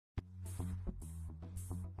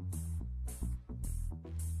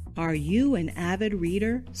Are you an avid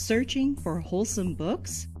reader searching for wholesome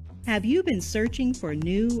books? Have you been searching for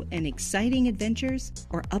new and exciting adventures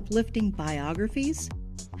or uplifting biographies?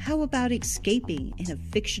 How about escaping in a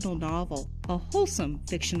fictional novel, a wholesome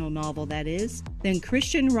fictional novel that is? Then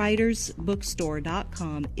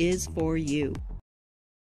ChristianWritersBookstore.com is for you.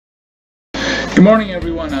 Good morning,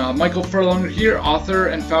 everyone. Michael Furlonger here, author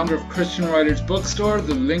and founder of Christian Writers Bookstore.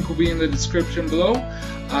 The link will be in the description below.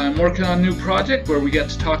 I'm working on a new project where we get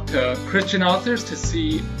to talk to Christian authors to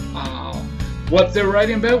see what they're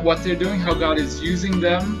writing about, what they're doing, how God is using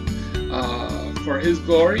them for His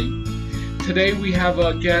glory. Today we have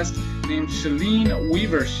a guest named Shelleen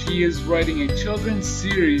Weaver. She is writing a children's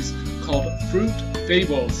series called Fruit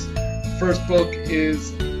Fables. First book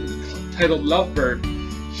is titled Lovebird.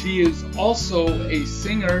 She is also a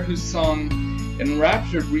singer whose song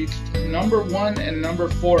Enraptured reached #1 and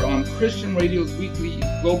 #4 on Christian radio's weekly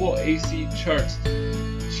Global AC charts.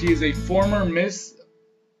 She is a former Miss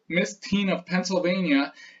Teen of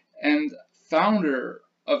Pennsylvania and founder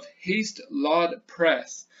of Haste Laud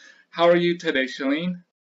Press. How are you today, Shelleen?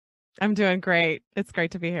 I'm doing great. It's great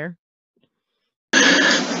to be here.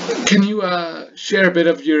 Can you share a bit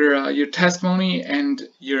of your testimony and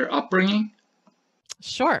your upbringing?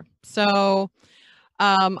 Sure. So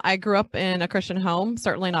I grew up in a Christian home,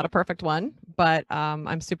 certainly not a perfect one, but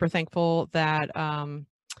I'm super thankful that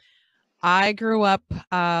I grew up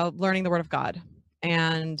learning the Word of God.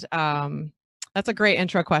 And that's a great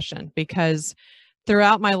intro question, because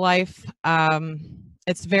throughout my life,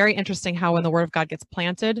 it's very interesting how when the Word of God gets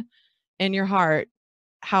planted in your heart,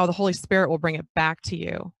 how the Holy Spirit will bring it back to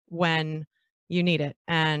you when you need it.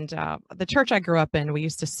 And the church I grew up in, we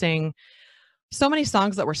used to sing so many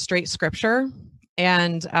songs that were straight scripture.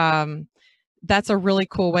 And that's a really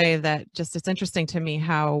cool way that just, it's interesting to me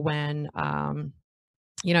how when,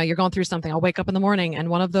 you're going through something, I'll wake up in the morning and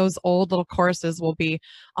one of those old little choruses will be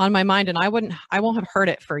on my mind, and I won't have heard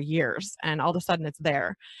it for years, and all of a sudden it's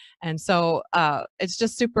there. And so it's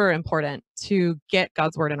just super important to get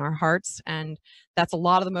God's word in our hearts. And that's a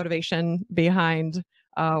lot of the motivation behind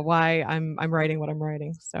why I'm writing what I'm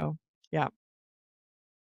writing. So, yeah.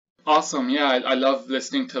 Awesome. Yeah, I love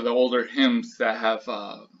listening to the older hymns that have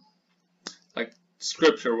like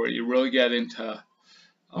scripture where you really get into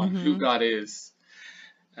who God is.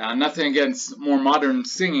 Nothing against more modern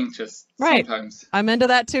singing, just right. Sometimes. I'm into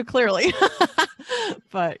that too, clearly.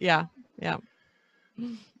 But yeah.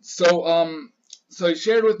 So you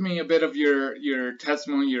shared with me a bit of your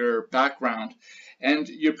testimony, your background, and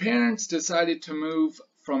your parents decided to move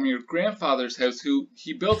from your grandfather's house, who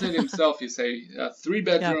he built it himself, you say, a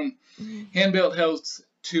 3-bedroom hand-built house,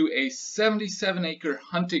 to a 77-acre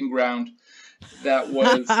hunting ground that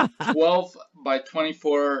was 12 by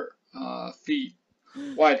 24 feet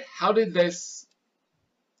wide. How did this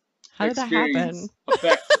experience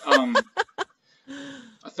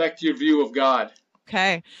affect your view of God?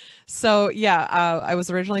 Okay. So I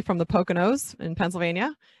was originally from the Poconos in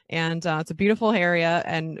Pennsylvania, and it's a beautiful area.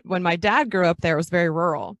 And when my dad grew up there, it was very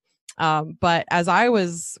rural. But as I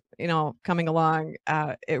was, coming along,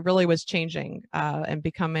 it really was changing and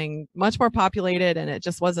becoming much more populated, and it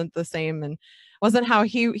just wasn't the same, and wasn't how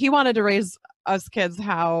he wanted to raise us kids,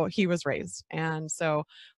 how he was raised. And so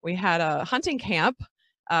we had a hunting camp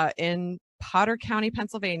in Potter County,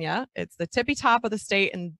 Pennsylvania. It's the tippy top of the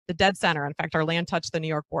state and the dead center. In fact, our land touched the New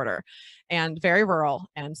York border, and very rural.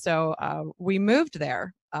 And so we moved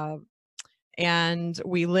there and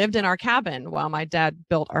we lived in our cabin while my dad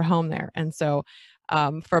built our home there. And so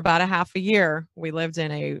for about a half a year, we lived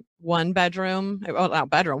in a one room.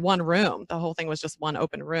 The whole thing was just one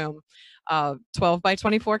open room, 12 by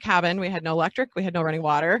 24 cabin. We had no electric, we had no running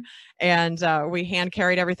water, and we hand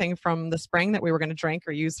carried everything from the spring that we were going to drink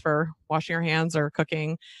or use for washing our hands or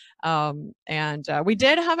cooking. And we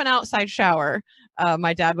did have an outside shower.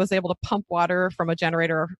 My dad was able to pump water from a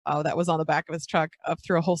generator that was on the back of his truck up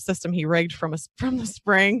through a whole system he rigged from the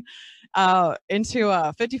spring into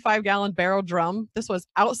a 55-gallon barrel drum. This was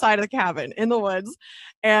outside of the cabin in the woods.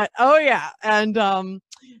 And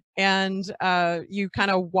you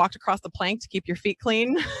kind of walked across the plank to keep your feet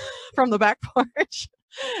clean from the back porch.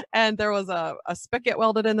 And there was a spigot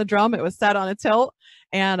welded in the drum. It was set on a tilt,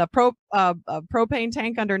 and a propane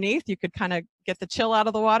tank underneath. You could kind of get the chill out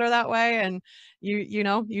of the water that way. And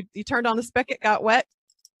you turned on the spigot, got wet,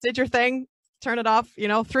 did your thing, turn it off,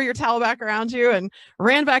 threw your towel back around you and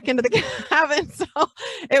ran back into the cabin. So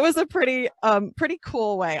it was a pretty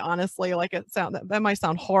cool way, honestly. Like, that might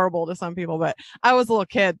sound horrible to some people, but I was a little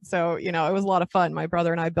kid. So, it was a lot of fun. My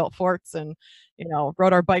brother and I built forts and,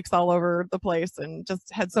 rode our bikes all over the place and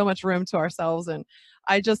just had so much room to ourselves. And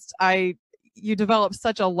I you develop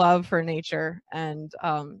such a love for nature, and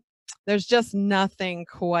there's just nothing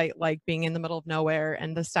quite like being in the middle of nowhere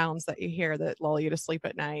and the sounds that you hear that lull you to sleep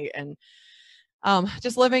at night, and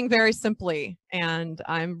just living very simply. And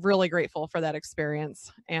I'm really grateful for that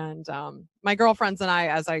experience. And my girlfriends and I,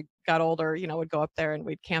 as I got older, would go up there and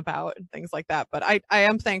we'd camp out and things like that. But I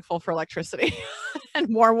am thankful for electricity and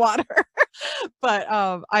more water. But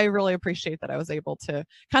I really appreciate that I was able to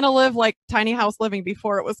kind of live like tiny house living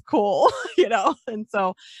before it was cool, And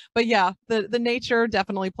so, but yeah, the nature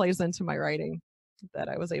definitely plays into my writing that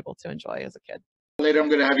I was able to enjoy as a kid. Later, I'm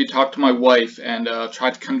going to have you talk to my wife and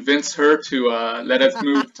try to convince her to let us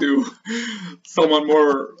move to someone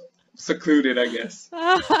more secluded, I guess.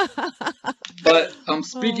 But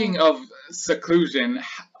speaking of seclusion,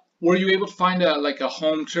 were you able to find a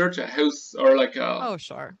home church, a house, or like a? Oh,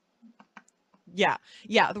 sure. Yeah.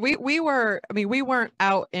 We were. I mean, we weren't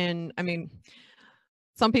out in. I mean,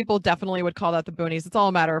 some people definitely would call that the boonies. It's all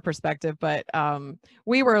a matter of perspective, but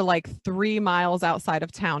we were like 3 miles outside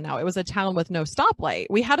of town. Now, it was a town with no stoplight.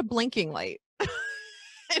 We had a blinking light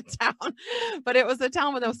in town, but it was a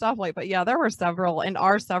town with no stoplight. But yeah, there were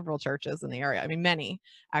several churches in the area. I mean, many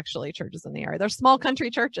actually churches in the area. They're small country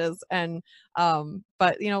churches. And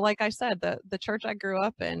but like I said, the church I grew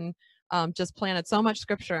up in just planted so much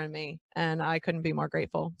scripture in me, and I couldn't be more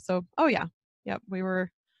grateful. So, oh yeah. Yep, we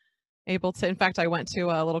were able to. In fact, I went to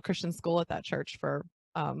a little Christian school at that church for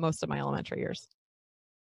most of my elementary years.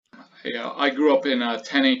 Yeah, I grew up in a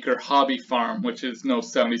 10-acre hobby farm, which is no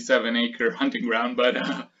 77-acre hunting ground, but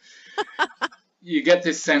you get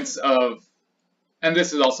this sense of, and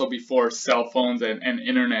this is also before cell phones and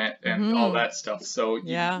internet and all that stuff, so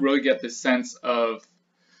you really get this sense of,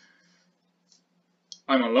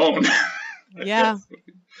 I'm alone. Yeah.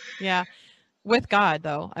 With God,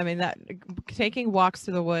 though. I mean, that taking walks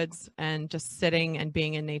through the woods and just sitting and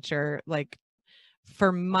being in nature, like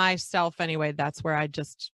for myself anyway, that's where I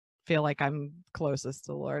just feel like I'm closest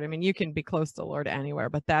to the Lord. I mean, you can be close to the Lord anywhere,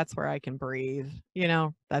 but that's where I can breathe.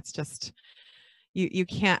 That's just, you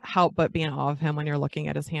can't help but be in awe of him when you're looking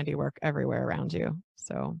at his handiwork everywhere around you.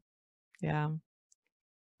 So, yeah.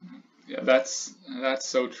 Yeah, that's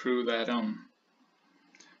so true that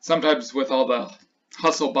sometimes with all the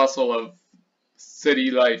hustle bustle of city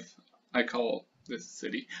life, I call this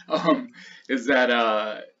city, is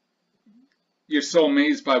that you're so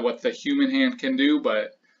amazed by what the human hand can do,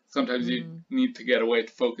 but sometimes you need to get away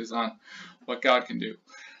to focus on what God can do.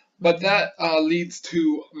 But that leads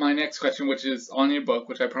to my next question, which is on your book,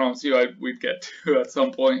 which I promised you we'd get to at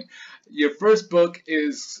some point. Your first book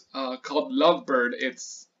is called Lovebird.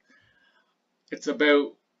 It's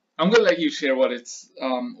about, I'm going to let you share what it's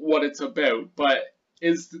about, but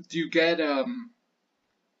is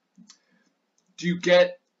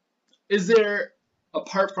there a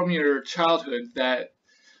part from your childhood that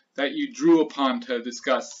you drew upon to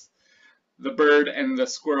discuss the bird and the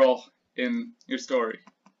squirrel in your story?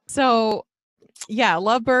 So, yeah,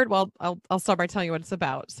 Lovebird. Well, I'll start by telling you what it's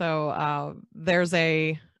about. So, there's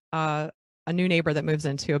a new neighbor that moves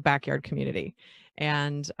into a backyard community,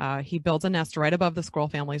 and he builds a nest right above the squirrel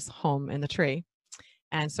family's home in the tree.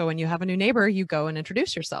 And so when you have a new neighbor, you go and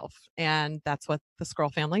introduce yourself. And that's what the squirrel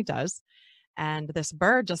family does. And this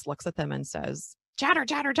bird just looks at them and says, chatter,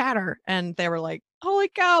 chatter, chatter. And they were like, holy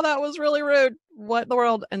cow, that was really rude. What in the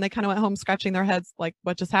world? And they kind of went home scratching their heads like,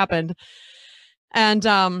 what just happened? And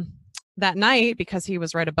that night, because he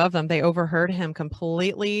was right above them, they overheard him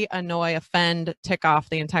completely annoy, offend, tick off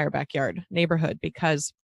the entire backyard neighborhood,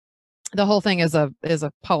 because the whole thing is a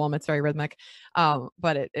poem. It's very rhythmic.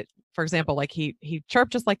 But it for example, like he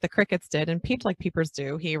chirped just like the crickets did and peeped like peepers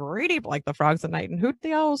do. He reedied like the frogs at night and hoot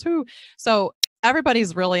the owls who. So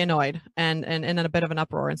everybody's really annoyed and in a bit of an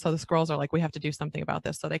uproar. And so the squirrels are like, we have to do something about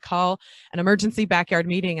this. So they call an emergency backyard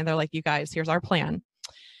meeting and they're like, you guys, here's our plan.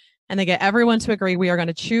 And they get everyone to agree, we are going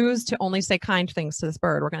to choose to only say kind things to this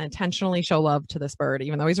bird. We're going to intentionally show love to this bird,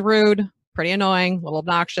 even though he's rude, pretty annoying, a little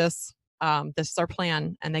obnoxious. This is our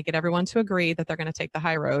plan. And they get everyone to agree that they're going to take the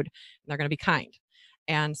high road and they're going to be kind.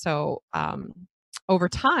 And so over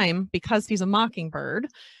time, because he's a mockingbird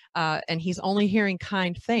and he's only hearing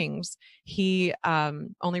kind things, he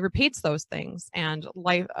only repeats those things, and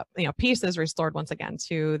life, peace is restored once again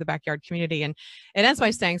to the backyard community. And it ends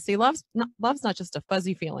by saying, see, love's not just a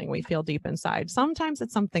fuzzy feeling we feel deep inside. Sometimes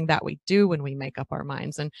it's something that we do when we make up our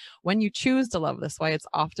minds. And when you choose to love this way, it's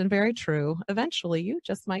often very true. Eventually, you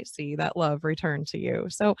just might see that love return to you.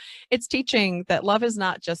 So it's teaching that love is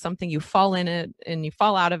not just something you fall in it and you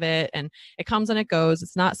fall out of it and it comes and it goes.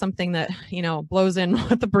 It's not something that, blows in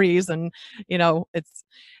with the breeze trees, and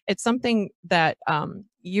it's something that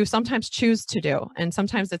you sometimes choose to do, and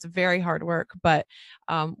sometimes it's very hard work. But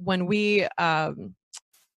when we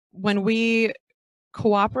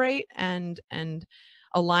cooperate and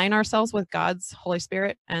align ourselves with God's Holy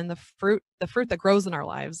Spirit, and the fruit that grows in our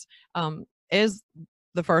lives is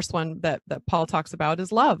the first one that Paul talks about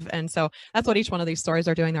is love. And so that's what each one of these stories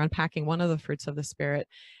are doing. They're unpacking one of the fruits of the Spirit.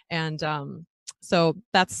 And so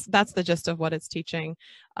that's the gist of what it's teaching.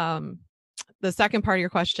 The second part of your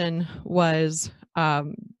question was,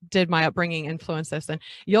 did my upbringing influence this? And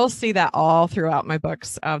you'll see that all throughout my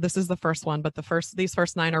books. This is the first one, but these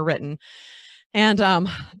first 9 are written. And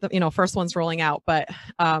first one's rolling out, but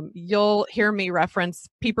you'll hear me reference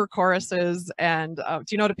peeper choruses. And do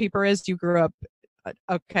you know what a peeper is? You grew up.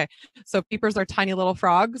 Okay, so peepers are tiny little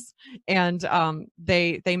frogs, and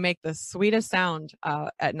they make the sweetest sound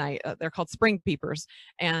at night. They're called spring peepers,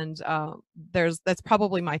 and that's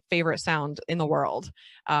probably my favorite sound in the world.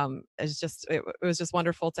 It was just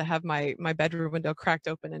wonderful to have my bedroom window cracked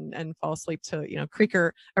open and fall asleep to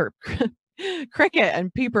creaker or cricket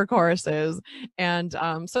and peeper choruses. And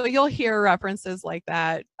so you'll hear references like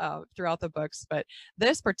that throughout the books. But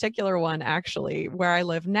this particular one, actually, where I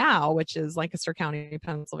live now, which is Lancaster County,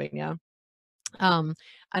 Pennsylvania, and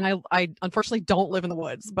I unfortunately don't live in the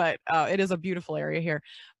woods, but it is a beautiful area here.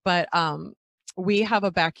 But we have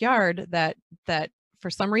a backyard that for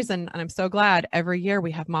some reason, and I'm so glad, every year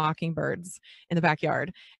we have mockingbirds in the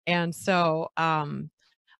backyard. And so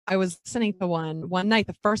I was listening to one night.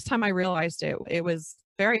 The first time I realized it was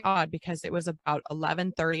very odd, because it was about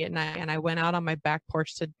 11:30 at night, and I went out on my back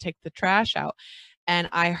porch to take the trash out, and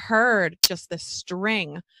I heard just this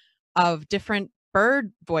string of different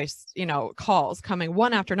bird voice, calls coming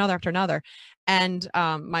one after another. And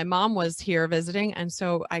my mom was here visiting, and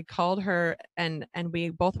so I called her, and we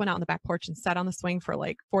both went out on the back porch and sat on the swing for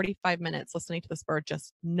like 45 minutes listening to this bird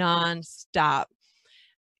just nonstop.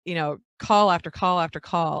 Call after call after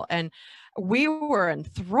call. And we were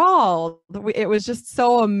enthralled. It was just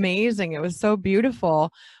so amazing. It was so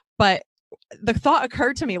beautiful. But the thought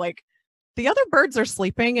occurred to me, like, the other birds are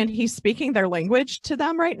sleeping and he's speaking their language to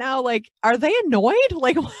them right now. Like, are they annoyed?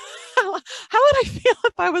 Like, how would I feel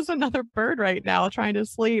if I was another bird right now trying to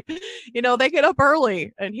sleep? They get up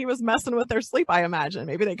early, and he was messing with their sleep, I imagine.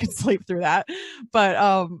 Maybe they could sleep through that.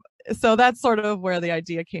 But so that's sort of where the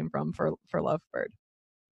idea came from for Lovebird.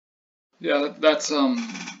 Yeah, that's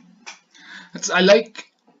I like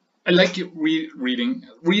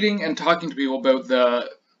reading and talking to people about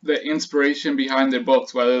the inspiration behind their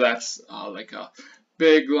books, whether that's like a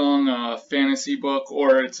big long fantasy book,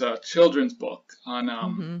 or it's a children's book on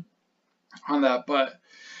that. But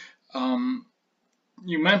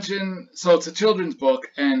you mentioned, so it's a children's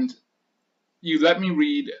book, and you let me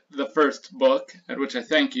read the first book, at which I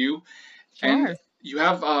thank you. Sure. And you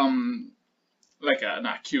have like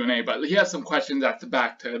not Q&A, but he has some questions at the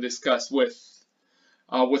back to discuss with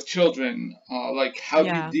children, like how do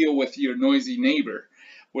you deal with your noisy neighbor,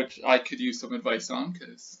 which I could use some advice on,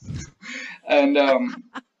 and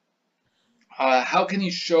how can you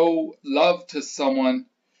show love to someone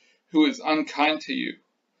who is unkind to you?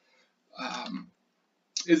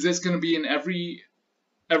 Is this going to be in every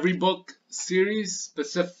book series,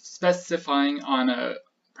 specifying on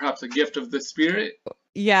perhaps a gift of the Spirit?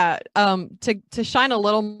 Yeah, to shine a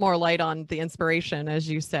little more light on the inspiration, as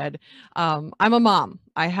you said, I'm a mom.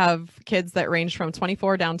 I have kids that range from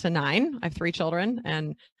 24 down to 9. I have 3 children,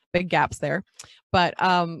 and big gaps there. But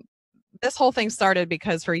this whole thing started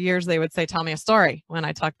because for years they would say, "Tell me a story," when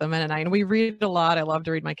I tuck them in at night. And we read a lot. I love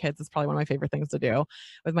to read my kids. It's probably one of my favorite things to do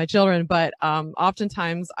with my children. But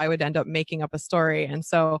oftentimes I would end up making up a story. And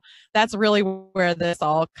so that's really where this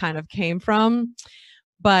all kind of came from.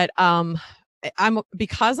 But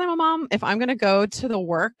because I'm a mom, if I'm going to go to the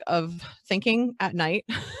work of thinking at night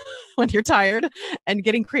when you're tired and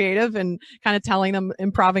getting creative and kind of telling them,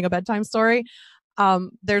 improving a bedtime story,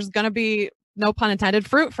 there's going to be, no pun intended,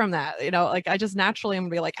 fruit from that. Like, I just naturally am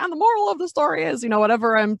going to be like, and the moral of the story is,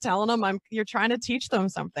 whatever I'm telling them, you're trying to teach them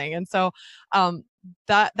something. And so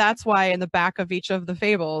that's why in the back of each of the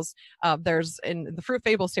fables, there's, in the Fruit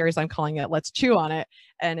Fable series, I'm calling it Let's Chew on It.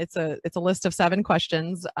 And it's a list of 7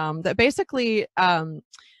 questions that basically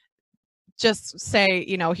just say,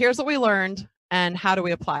 here's what we learned and how do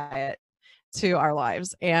we apply it to our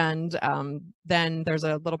lives. And then there's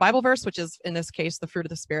a little Bible verse, which is in this case the Fruit of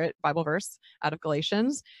the Spirit Bible verse out of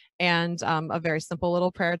Galatians, and a very simple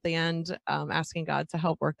little prayer at the end, asking God to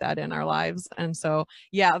help work that in our lives. And so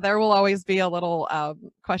there will always be a little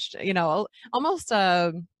question, almost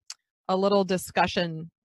a little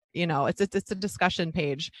discussion. It's a discussion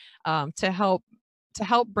page to help to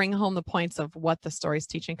help bring home the points of what the story's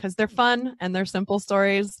teaching, because they're fun and they're simple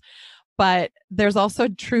stories, but there's also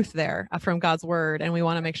truth there from God's word, and we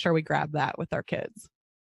want to make sure we grab that with our kids.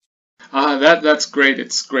 That's great.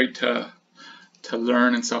 It's great to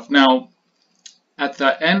learn and stuff. Now, at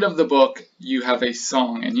the end of the book, you have a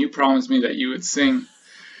song, and you promised me that you would sing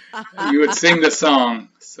the song.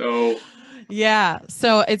 So yeah,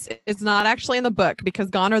 so it's not actually in the book, because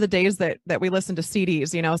gone are the days that we listen to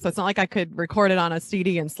CDs, you know, so it's not like I could record it on a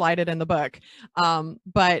CD and slide it in the book.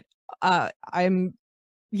 But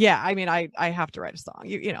yeah, I mean, I have to write a song.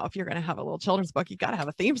 You know, if you're going to have a little children's book, you got to have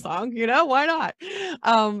a theme song, you know, why not?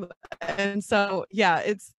 And so, yeah,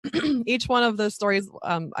 it's each one of those stories,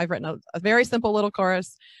 I've written a very simple little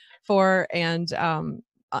chorus for, and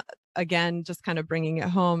again, just kind of bringing it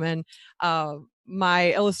home. And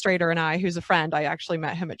my illustrator and I, who's a friend, I actually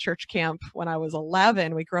met him at church camp when I was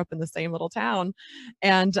 11. We grew up in the same little town.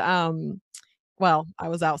 And well, I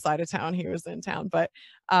was outside of town, he was in town, but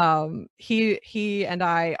he and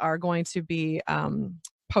I are going to be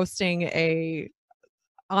posting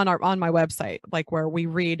on my website, like where we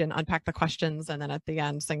read and unpack the questions, and then at the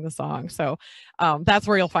end sing the song. So that's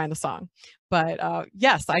where you'll find the song. But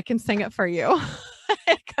yes, I can sing it for you.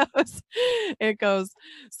 It goes,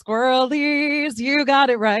 squirrelies, you got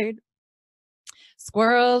it right.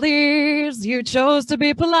 Squirrelies, you chose to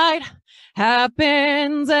be polite.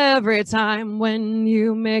 Happens every time when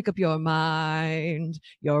you make up your mind.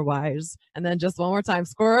 You're wise. And then just one more time.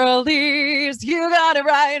 Squirrelies, you got it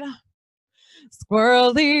right.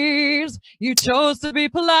 Squirrelies, you chose to be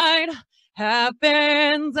polite.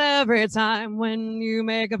 Happens every time when you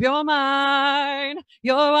make up your mind.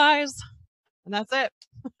 You're wise. And that's it.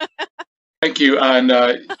 Thank you. And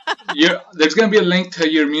there's going to be a link to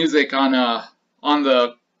your music on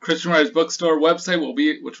the Christian Writers Bookstore website,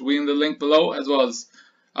 which will be in the link below, as well as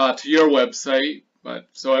to your website. But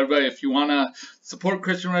so everybody, if you want to support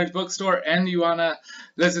Christian Writers Bookstore and you want to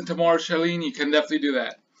listen to more Shelleen, you can definitely do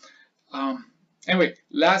that. Anyway,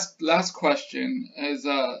 last question is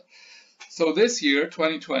so this year,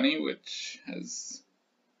 2020, which has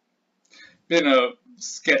been a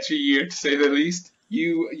sketchy year to say the least,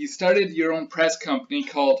 you started your own press company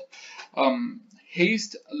called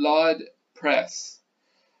Haste Laud Press.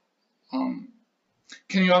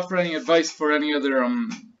 Can you offer any advice for any other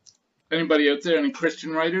anybody out there, any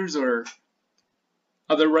Christian writers or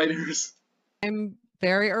other writers? I'm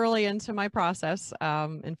very early into my process.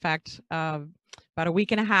 In fact, about a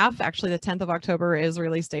week and a half, actually the 10th of October is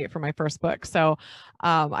release date for my first book. So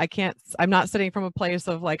I'm not sitting from a place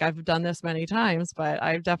of like, I've done this many times, but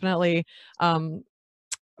I've definitely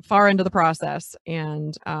far into the process.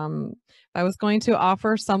 And if I was going to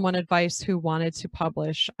offer someone advice who wanted to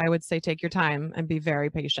publish, I would say take your time and be very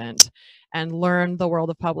patient and learn the world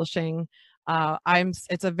of publishing.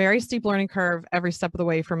 It's a very steep learning curve every step of the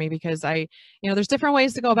way for me, because there's different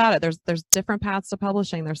ways to go about it. There's different paths to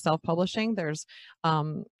publishing. There's self-publishing. There's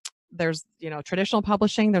traditional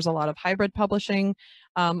publishing. There's a lot of hybrid publishing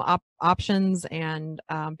options. And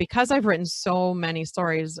because I've written so many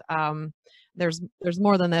stories, there's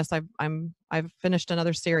more than this. I've finished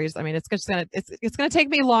another series. I mean, it's gonna take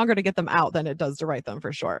me longer to get them out than it does to write them,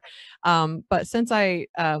 for sure. But since I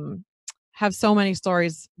have so many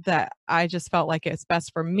stories, that I just felt like it's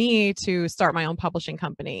best for me to start my own publishing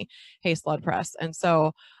company, Haste Laud Press. And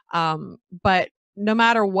so, but no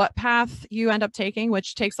matter what path you end up taking,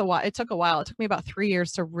 which takes a while, it took me about 3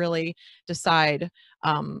 years to really decide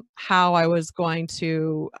how I was going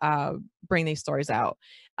to bring these stories out.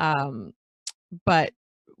 But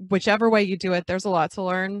whichever way you do it, there's a lot to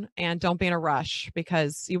learn, and don't be in a rush,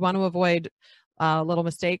 because you want to avoid little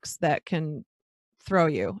mistakes that can throw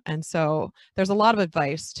you. And so there's a lot of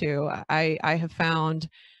advice too. I have found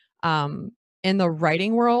in the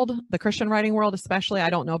writing world, the Christian writing world especially,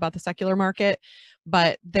 I don't know about the secular market,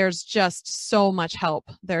 but there's just so much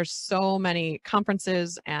help. There's so many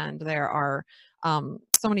conferences, and there are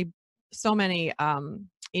so many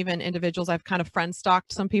even individuals. I've kind of friend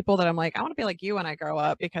stalked some people that I'm like, I want to be like you when I grow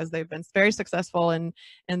up, because they've been very successful in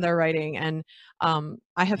their writing. And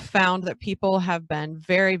I have found that people have been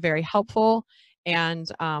very, very helpful and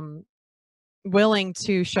willing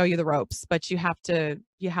to show you the ropes, but you have to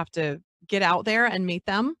get out there and meet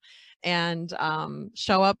them, and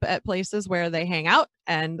show up at places where they hang out,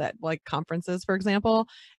 and that, like conferences, for example,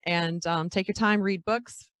 and take your time, read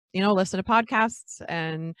books, listen to podcasts.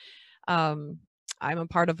 And I'm a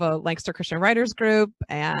part of a Lancaster Christian Writers group,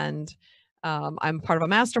 and I'm part of a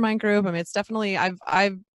mastermind group. I mean, it's definitely,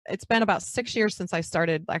 it's been about 6 years since I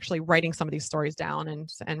started actually writing some of these stories down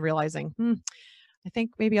and realizing, I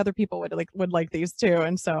think maybe other people would like these too.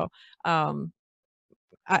 And so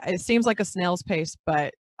it seems like a snail's pace,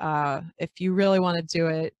 but if you really want to do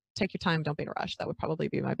it, take your time. Don't be in a rush. That would probably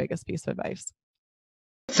be my biggest piece of advice.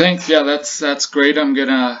 Thanks. Yeah, that's great.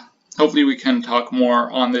 Hopefully we can talk more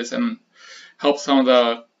on this and help some of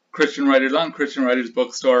the Christian writers on Christian Writers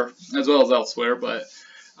Bookstore as well as elsewhere. But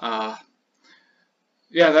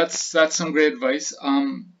yeah, that's some great advice.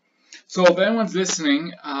 So if anyone's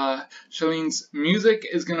listening, Shelleen's music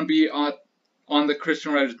is going to be on the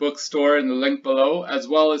Christian Writers Bookstore in the link below, as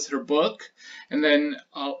well as her book. And then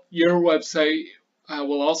your website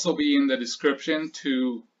will also be in the description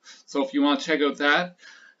too. So if you want to check out that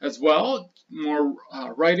as well, more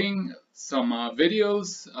writing, some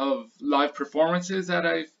videos of live performances that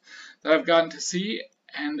I've gotten to see.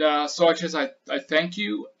 And so I thank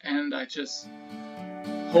you, and I just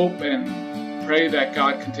hope and pray that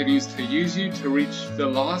God continues to use you to reach the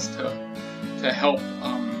lost, to help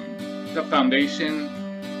the foundation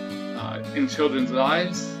in children's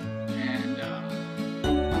lives. And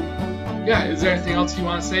yeah, is there anything else you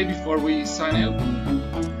want to say before we sign out?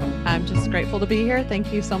 I'm just grateful to be here.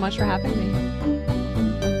 Thank you so much for having me.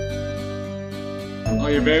 Oh,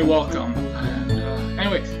 you're very welcome. And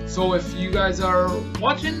anyway, so if you guys are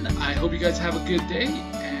watching, I hope you guys have a good day,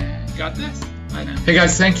 and God bless. Bye now. Hey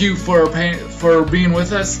guys, thank you for being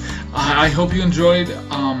with us. I hope you enjoyed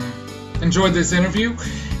this interview.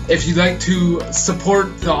 If you'd like to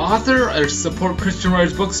support the author or support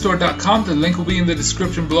ChristianWritersBookstore.com, the link will be in the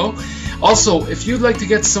description below. Also, if you'd like to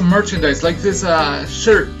get some merchandise like this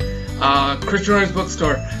shirt,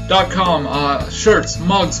 ChristianWritersBookstore.com, shirts,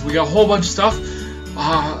 mugs, we got a whole bunch of stuff.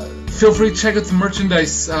 Feel free to check out the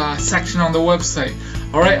merchandise section on the website.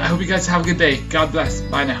 Alright, I hope you guys have a good day. God bless.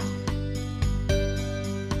 Bye now.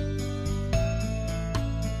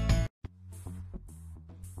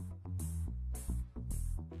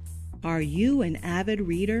 Are you an avid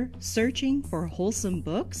reader searching for wholesome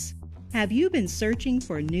books? Have you been searching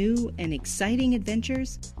for new and exciting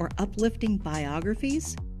adventures or uplifting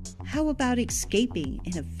biographies? How about escaping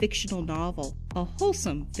in a fictional novel, a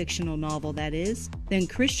wholesome fictional novel that is? Then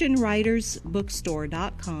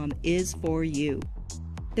ChristianWritersBookstore.com is for you.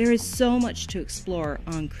 There is so much to explore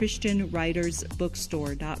on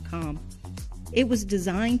ChristianWritersBookstore.com. It was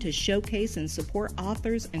designed to showcase and support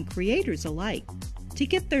authors and creators alike, to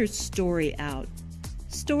get their story out.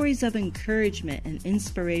 Stories of encouragement and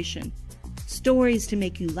inspiration. Stories to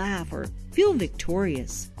make you laugh or feel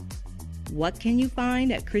victorious. What can you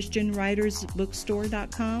find at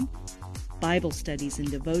ChristianWritersBookstore.com? Bible studies and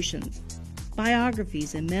devotions,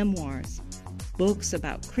 biographies and memoirs, books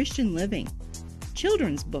about Christian living,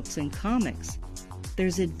 children's books and comics.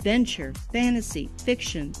 There's adventure, fantasy,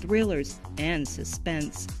 fiction, thrillers, and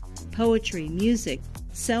suspense, poetry, music,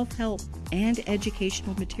 self-help, and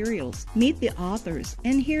educational materials. Meet the authors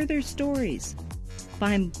and hear their stories.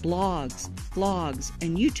 Find blogs, vlogs,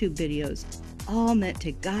 and YouTube videos, all meant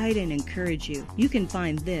to guide and encourage you. You can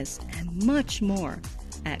find this and much more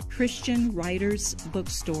at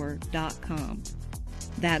ChristianWritersBookstore.com.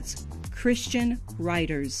 That's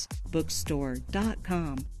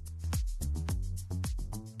ChristianWritersBookstore.com.